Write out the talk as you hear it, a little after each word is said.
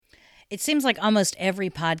It seems like almost every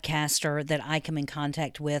podcaster that I come in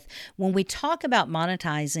contact with, when we talk about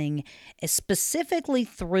monetizing, specifically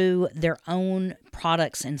through their own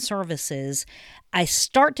products and services, I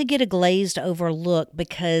start to get a glazed over look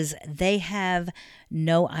because they have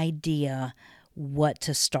no idea what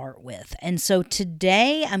to start with. And so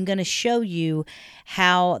today I'm going to show you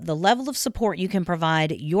how the level of support you can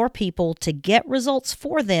provide your people to get results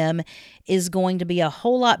for them is going to be a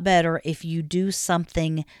whole lot better if you do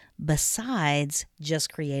something besides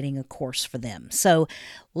just creating a course for them. So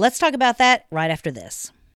let's talk about that right after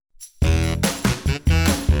this.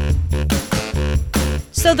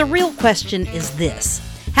 So the real question is this: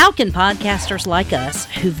 how can podcasters like us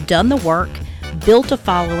who've done the work, built a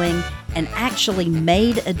following, and actually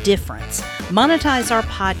made a difference monetize our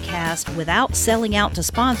podcast without selling out to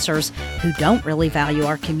sponsors who don't really value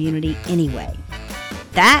our community anyway?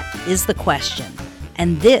 That is the question,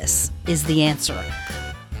 and this is the answer.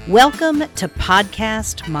 Welcome to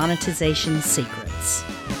Podcast Monetization Secrets.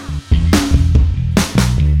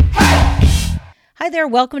 Hi there,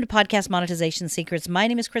 welcome to Podcast Monetization Secrets. My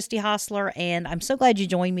name is Christy Hostler, and I'm so glad you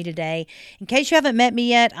joined me today. In case you haven't met me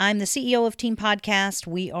yet, I'm the CEO of Team Podcast.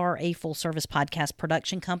 We are a full-service podcast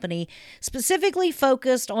production company specifically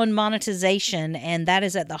focused on monetization, and that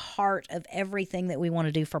is at the heart of everything that we want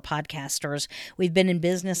to do for podcasters. We've been in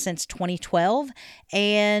business since 2012,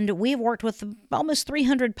 and we've worked with almost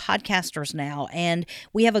 300 podcasters now, and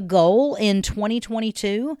we have a goal in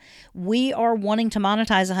 2022. We are wanting to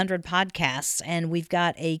monetize 100 podcasts, and we've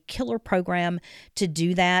got a killer program to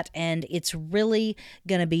do that, and it's really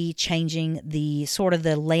going to be changing the sort of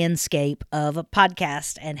the landscape of a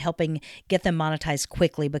podcast and helping get them monetized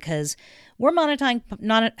quickly, because we're monetizing,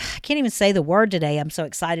 I can't even say the word today. I'm so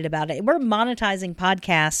excited about it. We're monetizing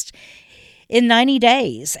podcasts in 90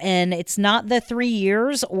 days. And it's not the 3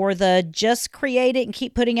 years or the just create it and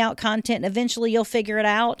keep putting out content and eventually you'll figure it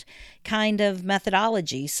out kind of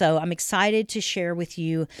methodology. So I'm excited to share with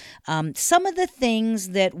you some of the things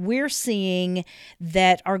that we're seeing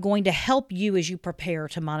that are going to help you as you prepare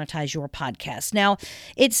to monetize your podcast. Now,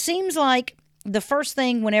 it seems like the first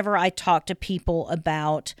thing whenever I talk to people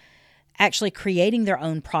about actually creating their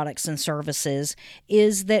own products and services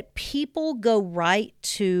is that people go right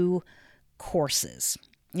to courses.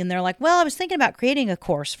 And they're like, well, I was thinking about creating a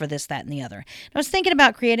course for this, that, and the other. And I was thinking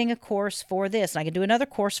about creating a course for this, and I could do another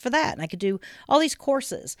course for that, and I could do all these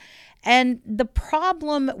courses. And the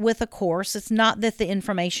problem with a course, it's not that the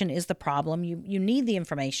information is the problem. You need the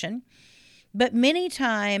information. But many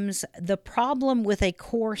times the problem with a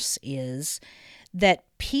course is that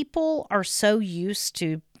people are so used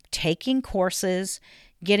to taking courses,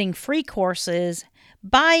 getting free courses,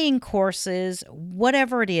 buying courses,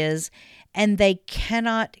 whatever it is, and they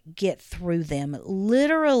cannot get through them.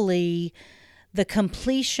 Literally, the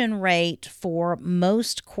completion rate for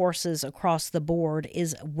most courses across the board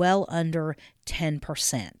is well under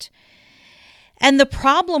 10%. And the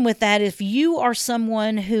problem with that, if you are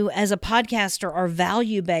someone who, as a podcaster, are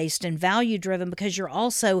value-based and value-driven because you're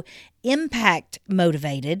also impact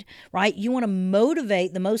motivated, right? You want to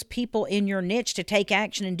motivate the most people in your niche to take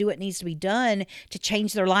action and do what needs to be done to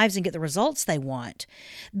change their lives and get the results they want.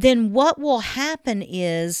 Then what will happen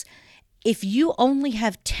is if you only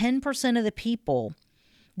have 10% of the people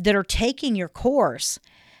that are taking your course,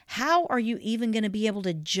 how are you even going to be able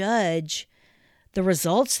to judge the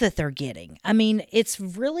results that they're getting? I mean, it's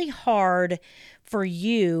really hard for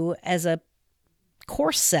you as a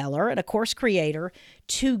course seller and a course creator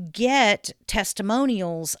to get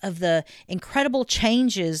testimonials of the incredible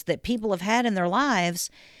changes that people have had in their lives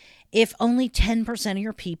if only 10% of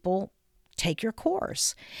your people take your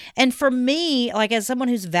course. And for me, like as someone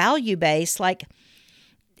who's value-based, like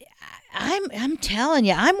I'm telling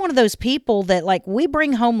you, I'm one of those people that like we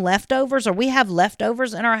bring home leftovers or we have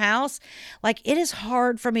leftovers in our house. Like it is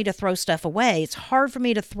hard for me to throw stuff away. It's hard for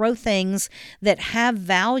me to throw things that have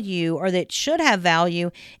value or that should have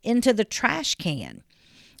value into the trash can.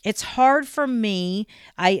 It's hard for me.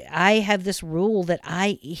 I have this rule that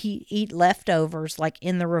I eat leftovers like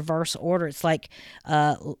in the reverse order. It's like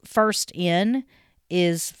first in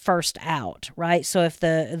is first out, right? So if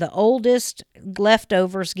the oldest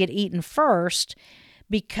leftovers get eaten first,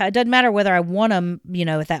 because it doesn't matter whether I want them,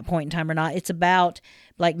 at that point in time or not. It's about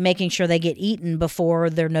like making sure they get eaten before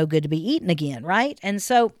they're no good to be eaten again, right? And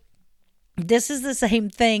so this is the same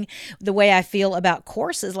thing, the way I feel about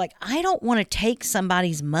courses. Like I don't want to take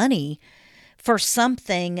somebody's money for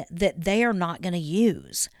something that they are not going to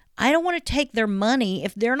use. I don't want to take their money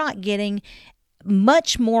if they're not getting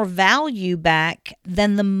much more value back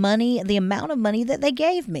than the amount of money that they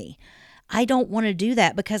gave me. I don't want to do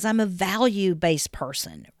that because I'm a value-based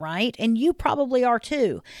person, right? And you probably are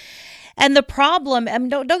too. And the problem, I mean,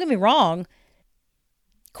 don't get me wrong,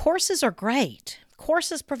 courses are great.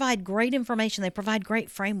 Courses provide great information. They provide great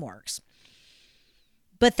frameworks.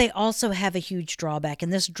 But they also have a huge drawback.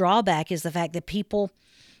 And this drawback is the fact that people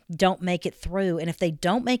don't make it through. And if they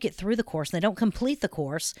don't make it through the course and they don't complete the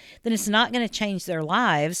course, then it's not going to change their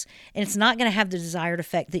lives and it's not going to have the desired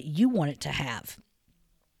effect that you want it to have.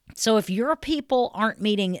 So if your people aren't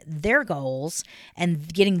meeting their goals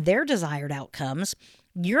and getting their desired outcomes,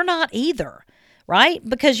 you're not either, right?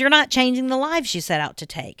 Because you're not changing the lives you set out to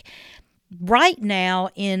take. Right now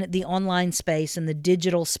in the online space, in the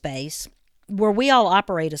digital space, where we all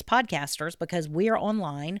operate as podcasters because we are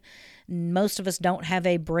online, most of us don't have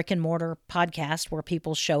a brick and mortar podcast where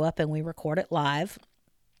people show up and we record it live.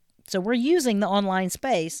 So we're using the online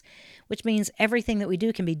space, which means everything that we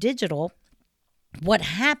do can be digital. What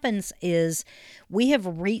happens is we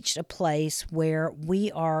have reached a place where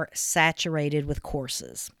we are saturated with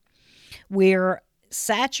courses. We're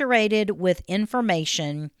saturated with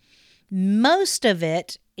information. Most of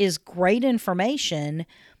it is great information,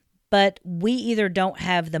 but we either don't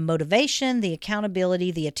have the motivation, the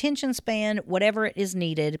accountability, the attention span, whatever it is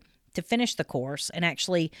needed to finish the course and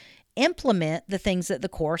actually implement the things that the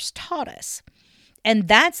course taught us. And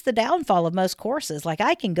that's the downfall of most courses. Like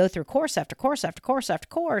I can go through course after course after course after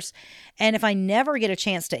course, and if I never get a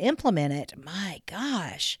chance to implement it, my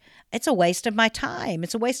gosh, it's a waste of my time.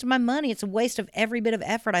 It's a waste of my money. It's a waste of every bit of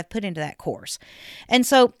effort I've put into that course. And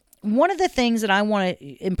so one of the things that I want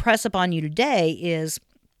to impress upon you today is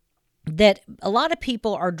that a lot of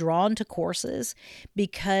people are drawn to courses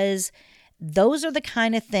because those are the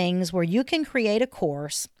kind of things where you can create a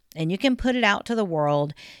course and you can put it out to the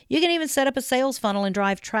world. You can even set up a sales funnel and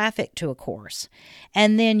drive traffic to a course.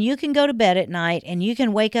 And then you can go to bed at night and you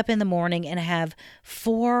can wake up in the morning and have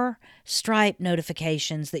 4 Stripe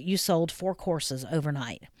notifications that you sold 4 courses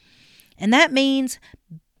overnight. And that means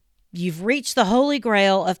you've reached the holy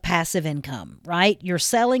grail of passive income, right? You're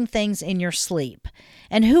selling things in your sleep.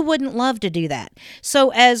 And who wouldn't love to do that?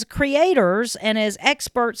 So as creators and as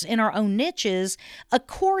experts in our own niches, a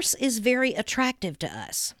course is very attractive to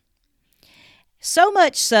us. So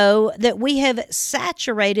much so that we have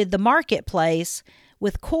saturated the marketplace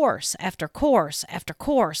with course after course after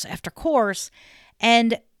course after course,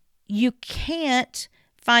 and you can't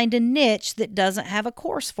find a niche that doesn't have a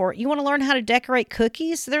course for it. You want to learn how to decorate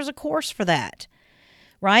cookies? There's a course for that,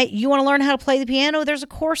 right? You want to learn how to play the piano? There's a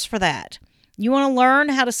course for that. You want to learn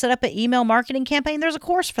how to set up an email marketing campaign? There's a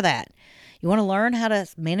course for that. You want to learn how to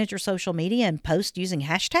manage your social media and post using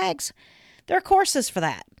hashtags? There are courses for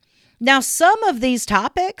that. Now, some of these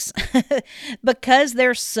topics, because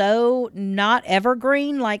they're so not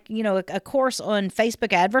evergreen, like, a course on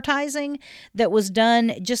Facebook advertising that was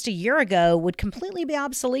done just a year ago would completely be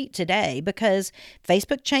obsolete today because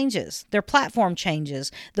Facebook changes, their platform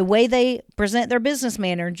changes, the way they present their business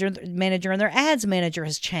manager and their ads manager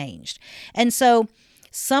has changed. And so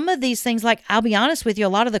some of these things, like, I'll be honest with you, a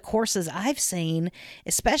lot of the courses I've seen,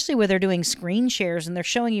 especially where they're doing screen shares and they're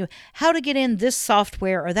showing you how to get in this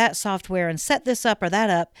software or that software and set this up or that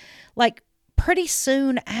up, like pretty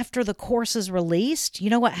soon after the course is released, you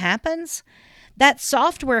know what happens? That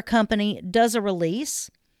software company does a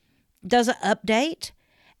release, does an update,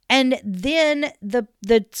 and then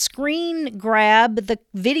the screen grab, the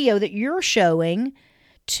video that you're showing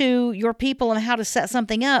to your people on how to set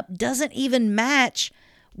something up doesn't even match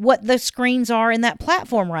what the screens are in that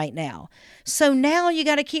platform right now. So now you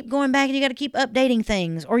got to keep going back and you got to keep updating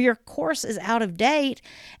things or your course is out of date.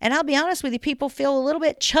 And I'll be honest with you, people feel a little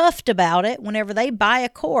bit chuffed about it whenever they buy a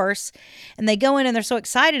course and they go in and they're so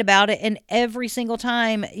excited about it. And every single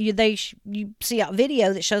time you see a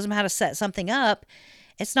video that shows them how to set something up,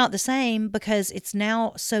 it's not the same because it's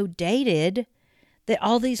now so dated that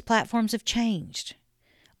all these platforms have changed.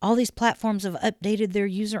 All these platforms have updated their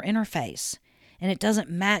user interface, and it doesn't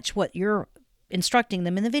match what you're instructing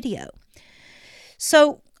them in the video.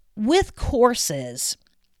 So with courses,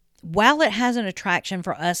 while it has an attraction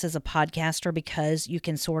for us as a podcaster because you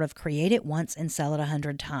can sort of create it once and sell it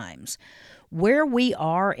 100 times, where we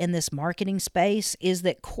are in this marketing space is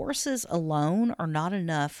that courses alone are not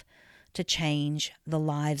enough to change the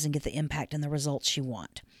lives and get the impact and the results you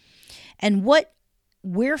want. And what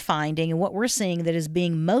we're finding and what we're seeing that is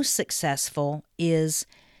being most successful is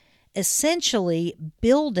essentially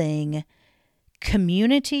building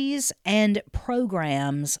communities and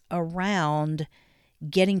programs around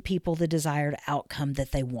getting people the desired outcome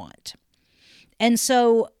that they want. And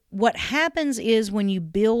so what happens is when you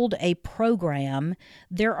build a program,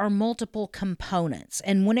 there are multiple components.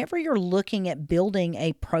 And whenever you're looking at building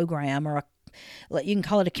a program or you can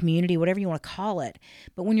call it a community, whatever you want to call it.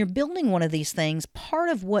 But when you're building one of these things, part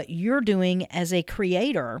of what you're doing as a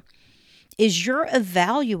creator is you're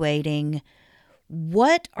evaluating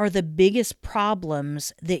what are the biggest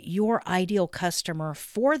problems that your ideal customer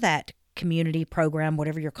for that community program,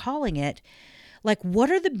 whatever you're calling it, like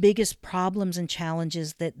what are the biggest problems and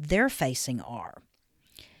challenges that they're facing are.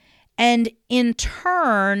 And in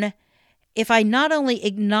turn, if I not only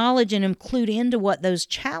acknowledge and include into what those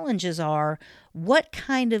challenges are, what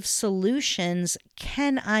kind of solutions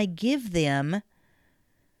can I give them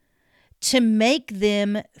to make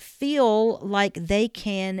them feel like they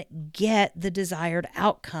can get the desired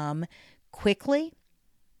outcome quickly,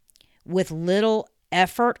 with little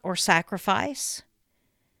effort or sacrifice?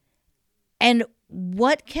 And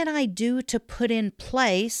what can I do to put in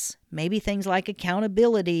place, maybe things like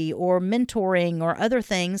accountability or mentoring or other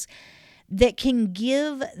things that can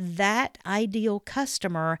give that ideal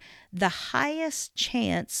customer the highest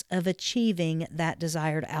chance of achieving that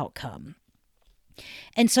desired outcome?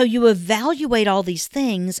 And so you evaluate all these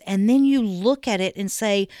things, and then you look at it and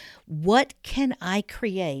say, what can I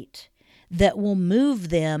create that will move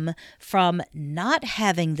them from not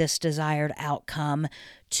having this desired outcome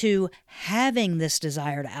to having this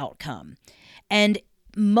desired outcome? And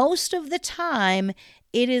most of the time,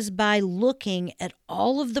 it is by looking at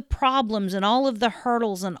all of the problems and all of the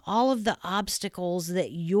hurdles and all of the obstacles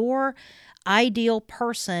that your ideal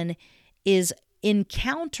person is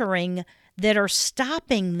encountering that are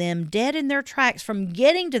stopping them dead in their tracks from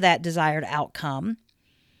getting to that desired outcome,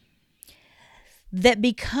 that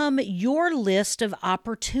become your list of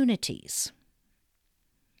opportunities.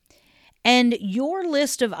 And your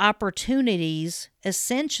list of opportunities,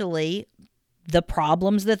 essentially, the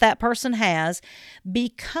problems that that person has,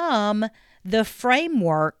 become the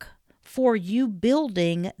framework for you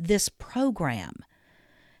building this program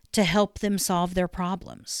to help them solve their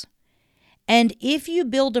problems. And if you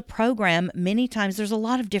build a program, many times there's a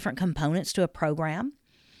lot of different components to a program.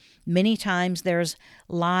 Many times there's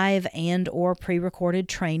live and or pre-recorded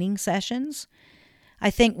training sessions. I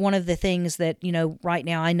think one of the things that, right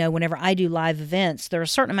now I know whenever I do live events, there are a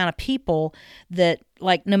certain amount of people that,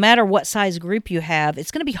 like, no matter what size group you have,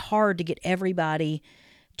 it's going to be hard to get everybody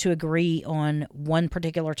to agree on one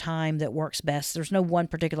particular time that works best. There's no one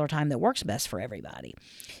particular time that works best for everybody.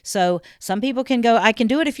 So some people can go, I can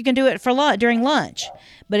do it if you can do it for during lunch.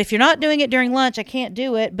 But if you're not doing it during lunch, I can't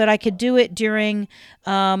do it, but I could do it during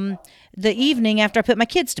the evening after I put my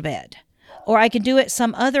kids to bed. Or I could do it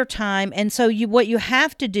some other time. And so what you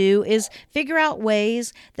have to do is figure out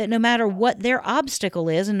ways that no matter what their obstacle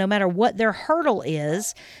is and no matter what their hurdle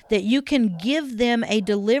is, that you can give them a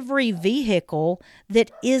delivery vehicle that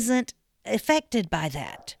isn't affected by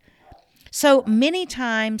that. So many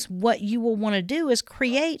times what you will want to do is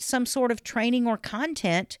create some sort of training or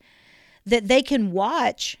content that they can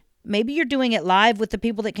watch. Maybe you're doing it live with the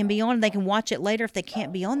people that can be on. They can watch it later if they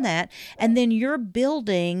can't be on that. And then you're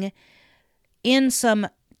building in some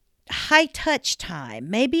high touch time,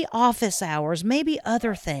 maybe office hours, maybe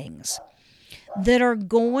other things that are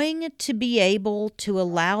going to be able to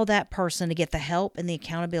allow that person to get the help and the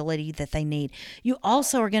accountability that they need. You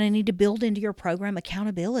also are going to need to build into your program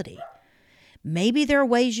accountability. Maybe there are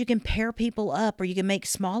ways you can pair people up, or you can make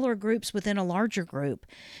smaller groups within a larger group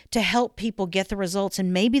to help people get the results.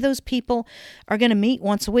 And maybe those people are going to meet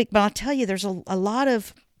once a week. But I'll tell you, there's a lot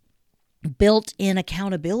of built-in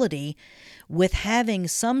accountability with having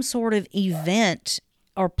some sort of event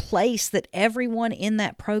or place that everyone in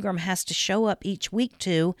that program has to show up each week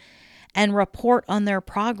to and report on their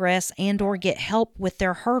progress and or get help with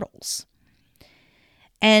their hurdles.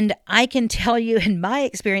 And I can tell you, in my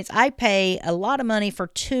experience, I pay a lot of money for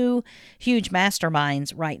 2 huge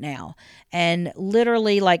masterminds right now. And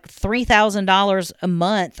literally like $3,000 a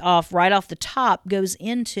month right off the top goes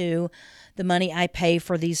into the money I pay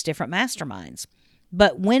for these different masterminds.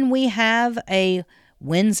 But when we have a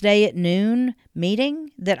Wednesday at noon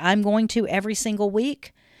meeting that I'm going to every single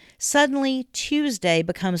week, suddenly Tuesday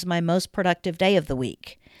becomes my most productive day of the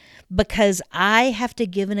week, because I have to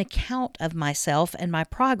give an account of myself and my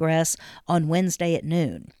progress on Wednesday at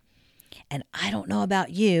noon. And I don't know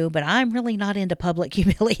about you, but I'm really not into public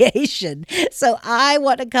humiliation. So I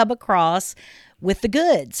want to come across with the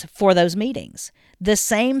goods for those meetings. The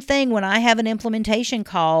same thing when I have an implementation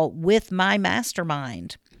call with my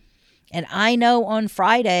mastermind. And I know on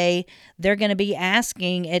Friday, they're going to be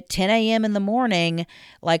asking at 10 a.m. in the morning,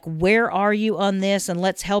 like, where are you on this? And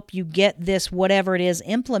let's help you get this, whatever it is,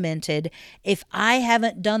 implemented. If I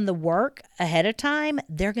haven't done the work ahead of time,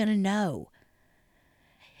 they're going to know.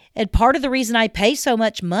 And part of the reason I pay so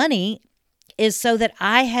much money is so that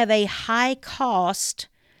I have a high cost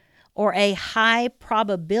or a high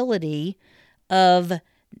probability of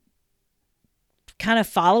kind of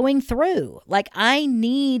following through. Like, I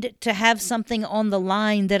need to have something on the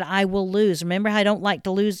line that I will lose. Remember how I don't like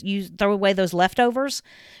to throw away those leftovers,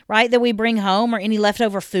 right? That we bring home, or any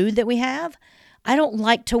leftover food that we have. I don't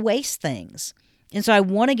like to waste things. And so I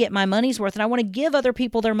want to get my money's worth, and I want to give other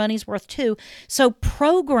people their money's worth too. So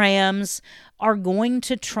programs are going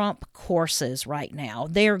to trump courses right now.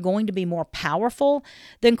 They are going to be more powerful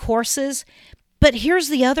than courses. But here's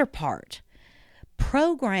the other part.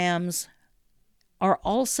 Programs are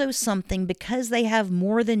also something, because they have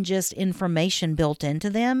more than just information built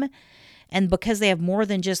into them, and because they have more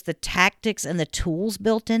than just the tactics and the tools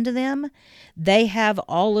built into them, they have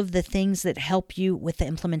all of the things that help you with the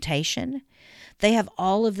implementation. They have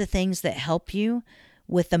all of the things that help you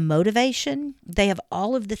with the motivation. They have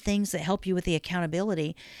all of the things that help you with the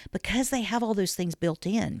accountability, because they have all those things built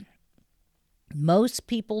in. Most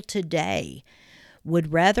people today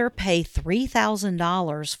would rather pay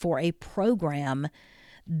 $3,000 for a program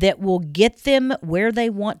that will get them where they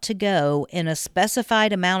want to go in a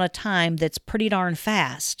specified amount of time that's pretty darn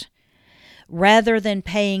fast, rather than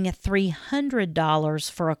paying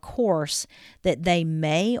 $300 for a course that they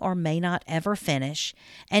may or may not ever finish.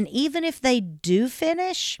 And even if they do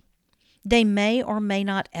finish, they may or may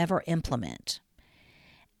not ever implement.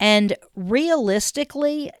 And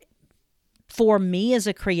realistically, for me as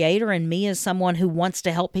a creator and me as someone who wants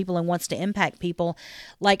to help people and wants to impact people,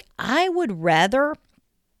 like, I would rather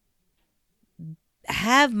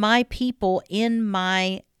have my people in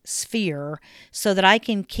my sphere so that I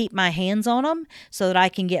can keep my hands on them, so that I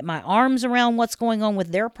can get my arms around what's going on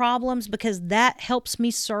with their problems, because that helps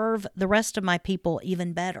me serve the rest of my people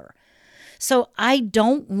even better. So I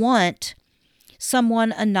don't want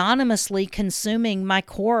someone anonymously consuming my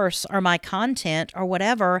course or my content or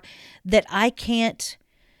whatever that I can't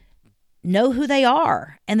know who they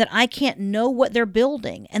are, and that I can't know what they're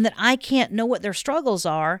building, and that I can't know what their struggles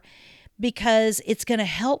are, because it's going to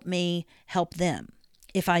help me help them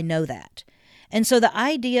if I know that. And so the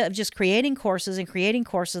idea of just creating courses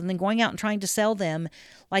and then going out and trying to sell them,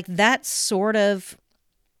 like, that's sort of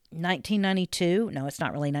 1992. No, it's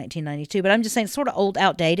not really 1992, but I'm just saying it's sort of old,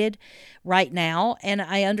 outdated right now. And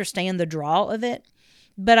I understand the draw of it.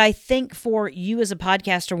 But I think for you as a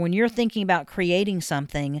podcaster, when you're thinking about creating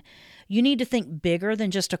something, you need to think bigger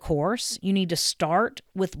than just a course. You need to start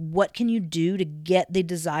with, what can you do to get the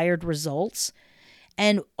desired results?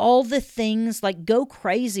 And all the things, like, go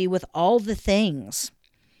crazy with all the things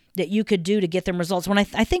that you could do to get them results. When I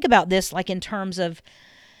think about this, like, in terms of,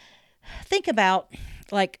 think about,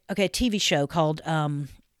 like, okay, a TV show called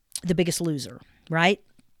The Biggest Loser, right?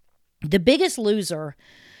 The Biggest Loser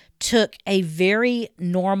took a very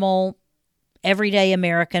normal, everyday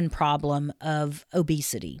American problem of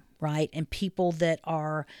obesity, right? And people that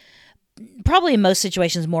are probably in most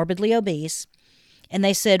situations morbidly obese. And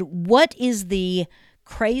they said, what is the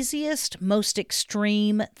craziest, most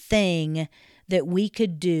extreme thing that we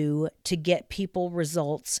could do to get people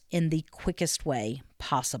results in the quickest way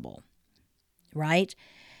possible? Right?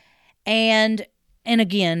 And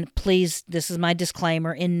again, please, this is my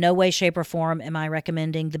disclaimer. In no way, shape, or form am I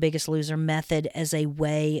recommending the Biggest Loser method as a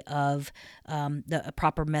way of a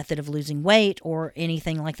proper method of losing weight or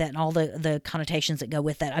anything like that, and all the connotations that go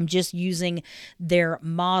with that. I'm just using their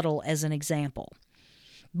model as an example.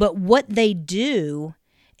 But what they do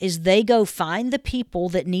is they go find the people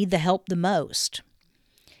that need the help the most,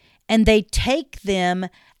 and they take them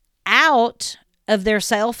out of their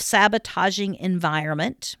self-sabotaging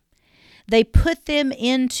environment. They put them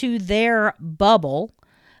into their bubble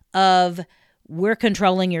of, we're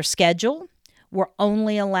controlling your schedule. We're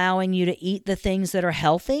only allowing you to eat the things that are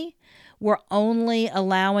healthy. We're only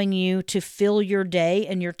allowing you to fill your day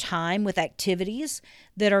and your time with activities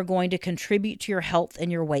that are going to contribute to your health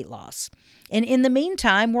and your weight loss. And in the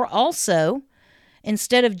meantime, we're also,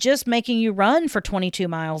 instead of just making you run for 22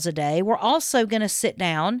 miles a day, we're also going to sit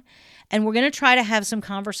down and we're going to try to have some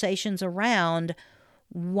conversations around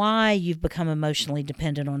why you've become emotionally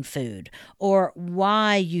dependent on food, or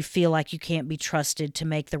why you feel like you can't be trusted to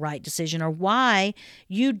make the right decision, or why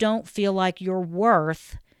you don't feel like you're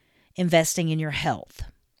worth investing in your health,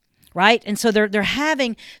 right? And so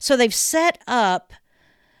they've set up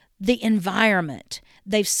the environment.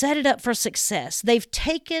 They've set it up for success. They've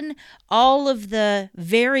taken all of the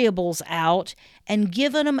variables out and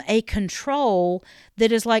given them a control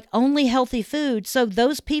that is like only healthy food. So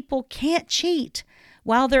those people can't cheat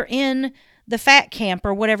while they're in the fat camp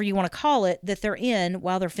or whatever you want to call it that they're in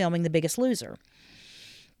while they're filming The Biggest Loser.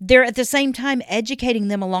 They're at the same time educating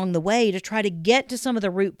them along the way to try to get to some of the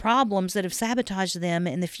root problems that have sabotaged them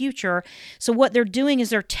in the future. So what they're doing is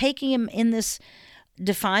they're taking them in this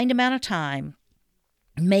defined amount of time,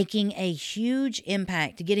 making a huge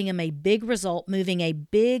impact, getting them a big result, moving a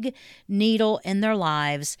big needle in their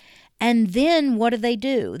lives. And then what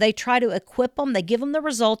do? They try to equip them. They give them the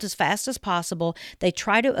result as fast as possible. They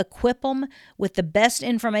try to equip them with the best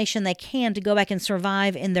information they can to go back and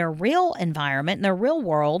survive in their real environment, in their real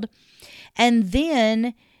world. And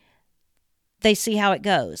then they see how it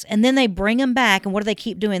goes. And then they bring them back. And what do they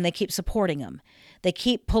keep doing? They keep supporting them. They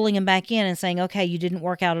keep pulling them back in and saying, okay, you didn't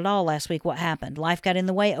work out at all last week. What happened? Life got in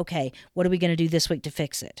the way. Okay, what are we going to do this week to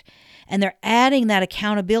fix it? And they're adding that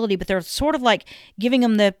accountability, but they're sort of like giving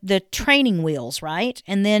them the training wheels, right?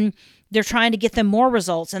 And then they're trying to get them more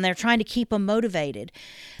results, and they're trying to keep them motivated.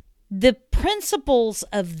 The principles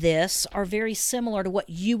of this are very similar to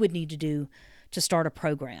what you would need to do to start a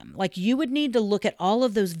program. Like, you would need to look at all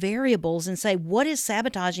of those variables and say, what is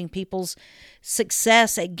sabotaging people's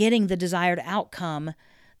success at getting the desired outcome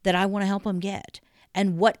that I want to help them get?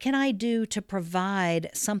 And what can I do to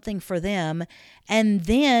provide something for them? And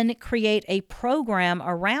then create a program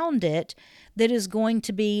around it that is going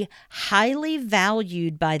to be highly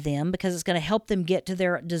valued by them because it's going to help them get to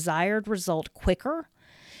their desired result quicker.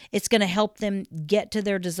 It's going to help them get to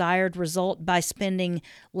their desired result by spending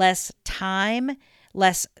less time,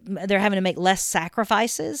 they're having to make less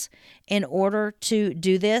sacrifices in order to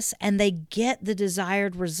do this, and they get the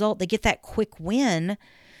desired result. They get that quick win,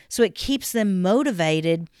 so it keeps them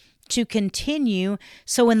motivated to continue.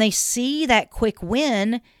 So when they see that quick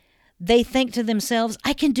win, they think to themselves,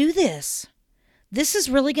 I can do this. This is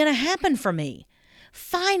really going to happen for me.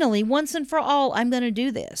 Finally, once and for all, I'm going to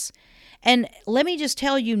do this. And let me just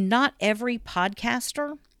tell you, not every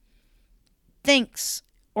podcaster thinks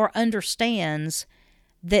or understands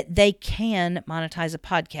that they can monetize a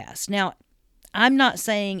podcast. Now, I'm not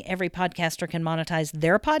saying every podcaster can monetize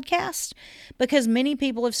their podcast, because many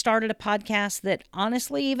people have started a podcast that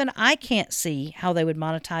honestly, even I can't see how they would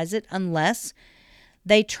monetize it unless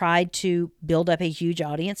they tried to build up a huge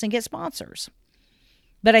audience and get sponsors.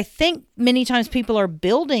 But I think many times people are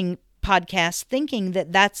building podcasts thinking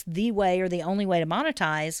that that's the way or the only way to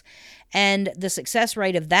monetize, and the success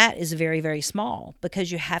rate of that is very, very small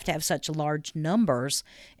because you have to have such large numbers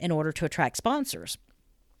in order to attract sponsors.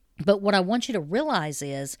 But what I want you to realize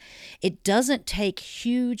is it doesn't take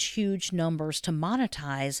huge numbers to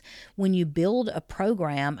monetize when you build a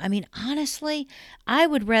program. I mean, honestly, I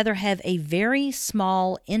would rather have a very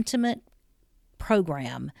small, intimate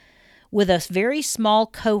program with a very small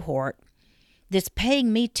cohort that's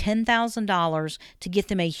paying me $10,000 to get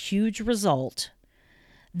them a huge result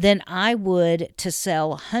than I would to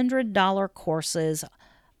sell $100 courses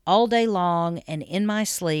all day long and in my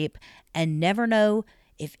sleep and never know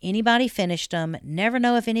if anybody finished them, never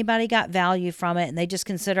know if anybody got value from it, and they just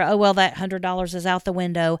consider, oh, well, that $100 is out the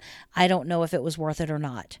window. I don't know if it was worth it or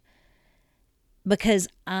not. Because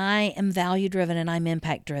I am value-driven and I'm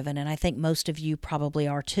impact-driven, and I think most of you probably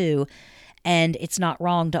are too. And it's not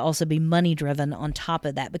wrong to also be money-driven on top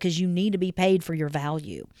of that, because you need to be paid for your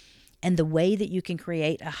value. And the way that you can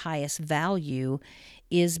create a highest value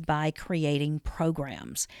is by creating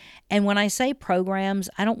programs. And when I say programs,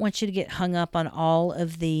 I don't want you to get hung up on all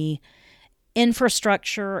of the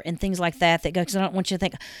infrastructure and things like that go, because I don't want you to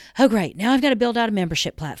think, oh, great, now I've got to build out a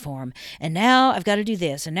membership platform, and now I've got to do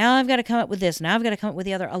this, and now I've got to come up with this, and now I've got to come up with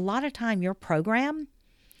the other. A lot of time, your program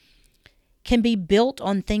can be built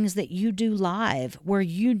on things that you do live, where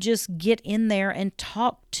you just get in there and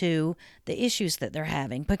talk to the issues that they're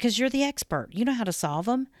having because you're the expert. You know how to solve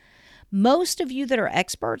them. Most of you that are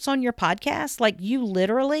experts on your podcast, like, you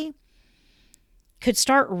literally could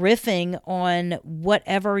start riffing on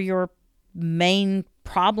whatever your main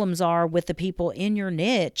problems are with the people in your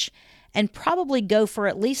niche and probably go for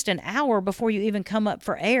at least an hour before you even come up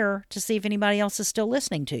for air to see if anybody else is still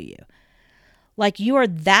listening to you. Like, you are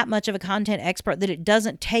that much of a content expert that it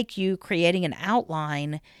doesn't take you creating an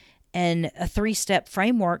outline and a 3-step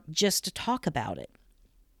framework just to talk about it.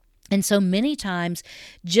 And so many times,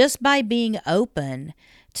 just by being open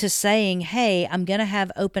to saying, hey, I'm going to have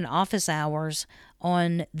open office hours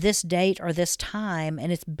on this date or this time,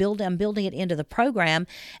 and I'm building it into the program,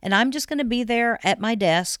 and I'm just going to be there at my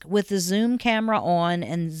desk with the Zoom camera on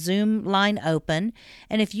and Zoom line open.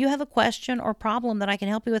 And if you have a question or problem that I can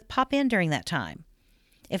help you with, pop in during that time.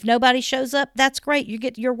 If nobody shows up, that's great. You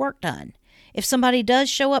get your work done. If somebody does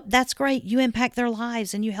show up, that's great. You impact their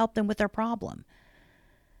lives and you help them with their problem.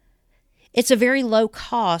 It's a very low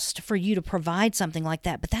cost for you to provide something like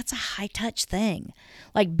that, but that's a high touch thing.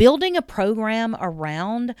 Like building a program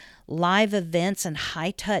around live events and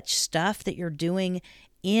high touch stuff that you're doing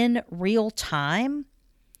in real time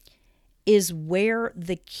is where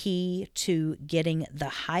the key to getting the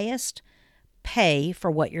highest pay for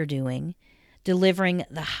what you're doing, delivering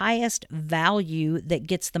the highest value that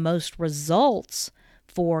gets the most results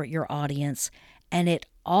for your audience, and it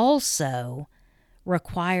also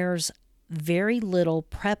requires very little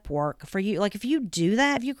prep work for you. Like if you do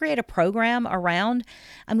that, if you create a program around,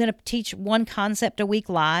 I'm going to teach one concept a week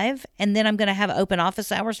live, and then I'm going to have open office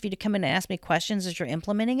hours for you to come in and ask me questions as you're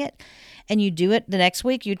implementing it. And you do it the next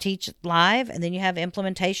week, you teach live, and then you have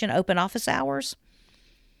implementation, open office hours.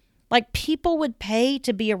 Like people would pay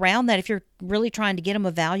to be around that if you're really trying to get them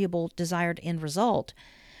a valuable desired end result.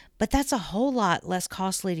 But that's a whole lot less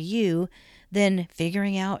costly to you than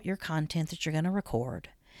figuring out your content that you're going to record.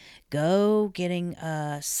 Go getting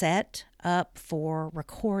set up for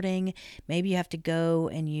recording. Maybe you have to go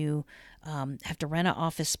and you have to rent an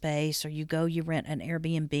office space, or you rent an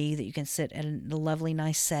Airbnb that you can sit at a lovely,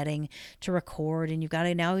 nice setting to record. And you got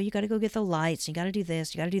to go get the lights. You got to do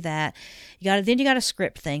this. You got to do that. Then you got to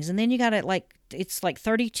script things, and then you got to it's like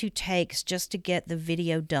 32 takes just to get the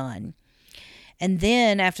video done. And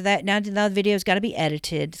then after that, now the video's got to be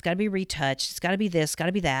edited. It's got to be retouched. It's got to be this. Got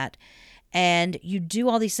to be that. And you do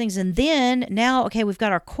all these things. And then now, okay, we've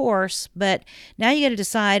got our course, but now you got to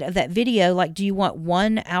decide of that video, like, do you want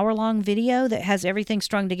 1 hour long video that has everything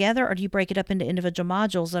strung together, or do you break it up into individual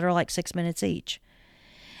modules that are like 6 minutes each?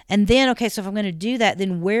 And then, okay, so if I'm going to do that,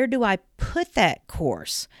 then where do I put that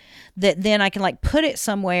course that then I can put it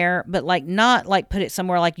somewhere, but not put it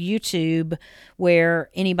somewhere like YouTube where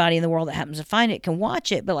anybody in the world that happens to find it can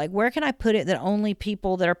watch it, but where can I put it that only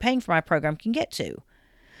people that are paying for my program can get to?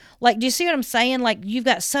 Do you see what I'm saying? You've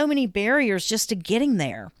got so many barriers just to getting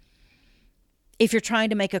there. If you're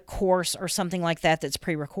trying to make a course or something like that that's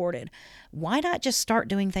pre-recorded, why not just start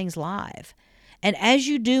doing things live? And as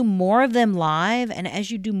you do more of them live and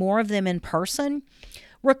as you do more of them in person,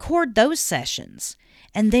 record those sessions.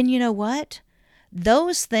 And then you know what?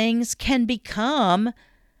 Those things can become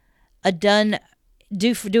a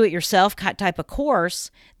do-it-yourself type of course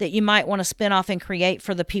that you might want to spin off and create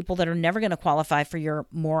for the people that are never going to qualify for your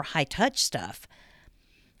more high-touch stuff.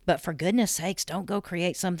 But for goodness sakes, don't go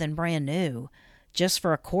create something brand new just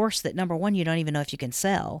for a course that, number one, you don't even know if you can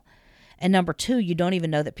sell. And number two, you don't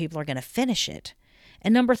even know that people are going to finish it.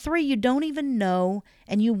 And number three, you don't even know,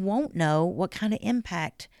 and you won't know what kind of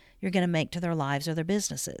impact you're going to make to their lives or their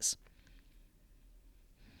businesses.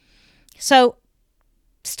 So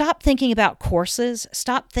stop thinking about courses.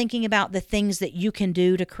 Stop thinking about the things that you can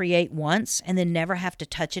do to create once and then never have to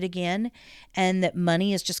touch it again, and that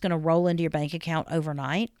money is just going to roll into your bank account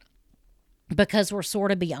overnight, because we're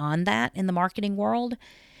sort of beyond that in the marketing world.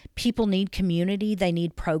 People need community. They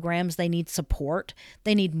need programs. They need support.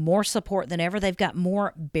 They need more support than ever. They've got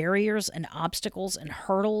more barriers and obstacles and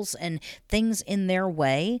hurdles and things in their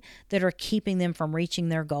way that are keeping them from reaching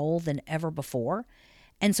their goal than ever before.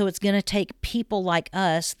 And so it's going to take people like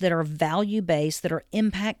us that are value-based, that are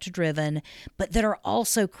impact-driven, but that are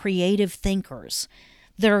also creative thinkers,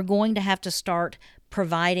 that are going to have to start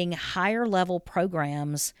providing higher-level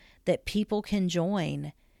programs that people can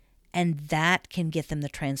join, and that can get them the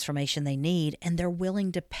transformation they need. And they're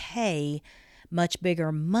willing to pay much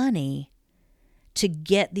bigger money to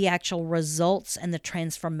get the actual results and the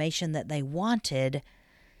transformation that they wanted,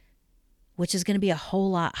 which is going to be a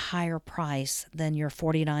whole lot higher price than your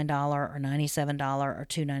 $49 or $97 or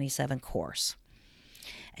 $297 course.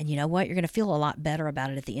 And you know what? You're going to feel a lot better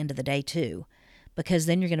about it at the end of the day too, because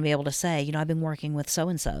then you're going to be able to say, I've been working with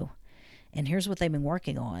so-and-so, and here's what they've been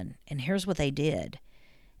working on, and here's what they did,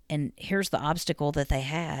 and here's the obstacle that they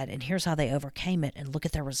had, and here's how they overcame it, and look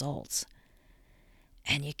at their results.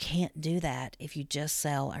 And you can't do that if you just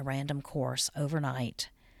sell a random course overnight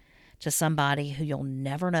to somebody who you'll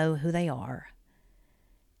never know who they are,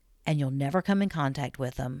 and you'll never come in contact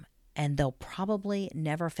with them, and they'll probably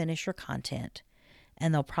never finish your content,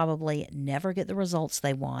 and they'll probably never get the results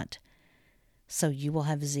they want, so you will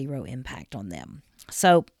have zero impact on them.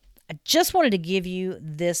 So I just wanted to give you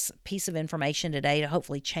this piece of information today to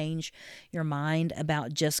hopefully change your mind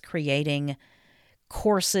about just creating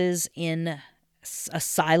courses in a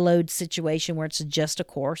siloed situation where it's just a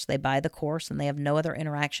course. They buy the course and they have no other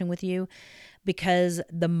interaction with you, because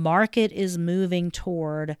the market is moving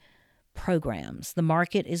toward programs. The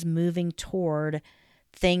market is moving toward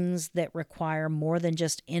things that require more than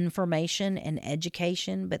just information and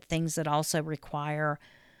education, but things that also require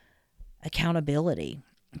accountability,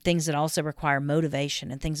 things that also require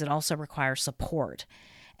motivation, and things that also require support.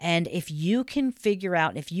 And if you can figure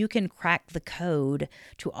out, if you can crack the code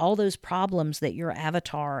to all those problems that your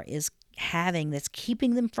avatar is having that's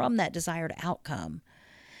keeping them from that desired outcome,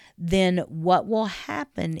 then what will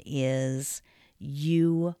happen is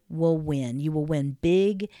you will win. You will win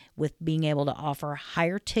big with being able to offer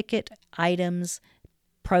higher ticket items,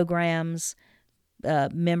 programs,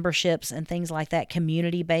 memberships, and things like that,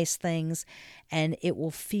 community-based things, and it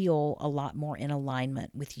will feel a lot more in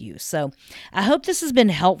alignment with you. So I hope this has been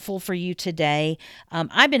helpful for you today.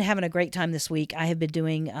 I've been having a great time this week. I have been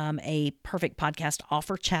doing a Perfect Podcast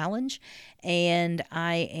Offer Challenge, and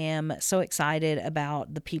I am so excited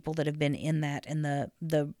about the people that have been in that and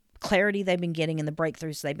the clarity they've been getting and the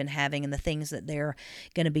breakthroughs they've been having and the things that they're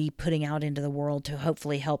going to be putting out into the world to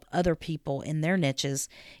hopefully help other people in their niches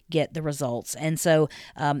get the results. And so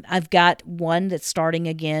I've got one that's starting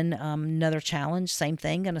again, another challenge, same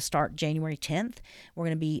thing, going to start January 10th. We're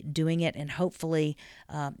going to be doing it and hopefully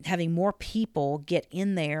having more people get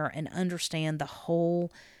in there and understand the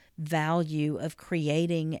whole value of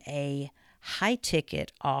creating a high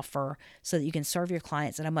ticket offer so that you can serve your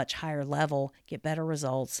clients at a much higher level, get better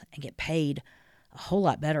results, and get paid a whole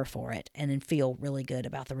lot better for it, and then feel really good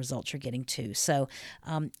about the results you're getting too. So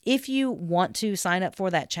if you want to sign up for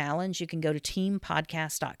that challenge, you can go to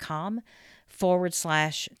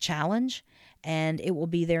teampodcast.com/challenge, and it will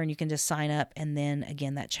be there, and you can just sign up. And then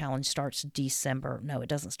again, that challenge starts December. No, it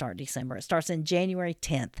doesn't start December. It starts in January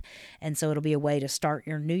 10th. And so it'll be a way to start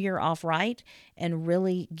your new year off right and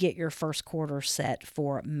really get your first quarter set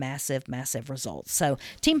for massive, massive results. So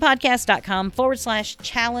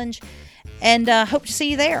teampodcast.com/challenge, and hope to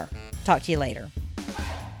see you there. Talk to you later.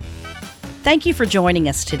 Thank you for joining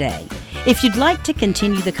us today. If you'd like to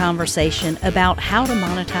continue the conversation about how to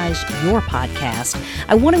monetize your podcast,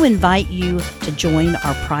 I want to invite you to join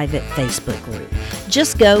our private Facebook group.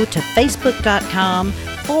 Just go to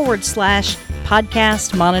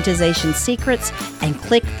facebook.com/podcast monetization secrets and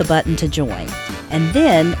click the button to join. And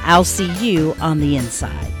then I'll see you on the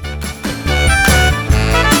inside.